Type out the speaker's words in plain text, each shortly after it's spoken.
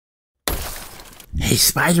Hey,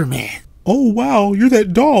 Spider-Man. Oh, wow, you're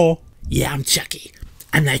that doll. Yeah, I'm Chucky.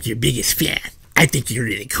 I'm like your biggest fan. I think you're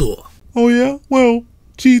really cool. Oh, yeah? Well,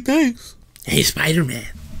 gee, thanks. Hey, Spider-Man.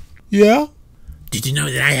 Yeah? Did you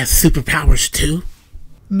know that I have superpowers too?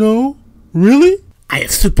 No? Really? I have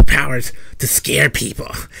superpowers to scare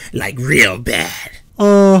people, like real bad.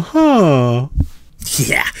 Uh-huh.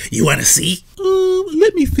 Yeah, you want to see?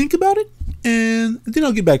 Let me think about it, and then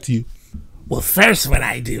I'll get back to you. Well, first what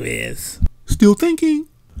I do is... Still thinking.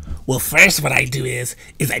 I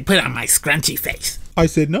put on my scrunchy face. I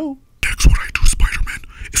said no. Next, what I do, Spider-Man,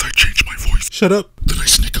 is I change my voice. Shut up. Then I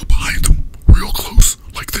sneak up behind them, real close,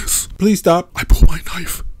 like this. Please stop. I pull my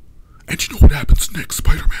knife. And you know what happens next,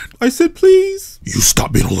 Spider-Man? I said please. You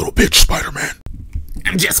stop being a little bitch, Spider-Man.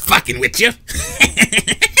 I'm just fucking with you.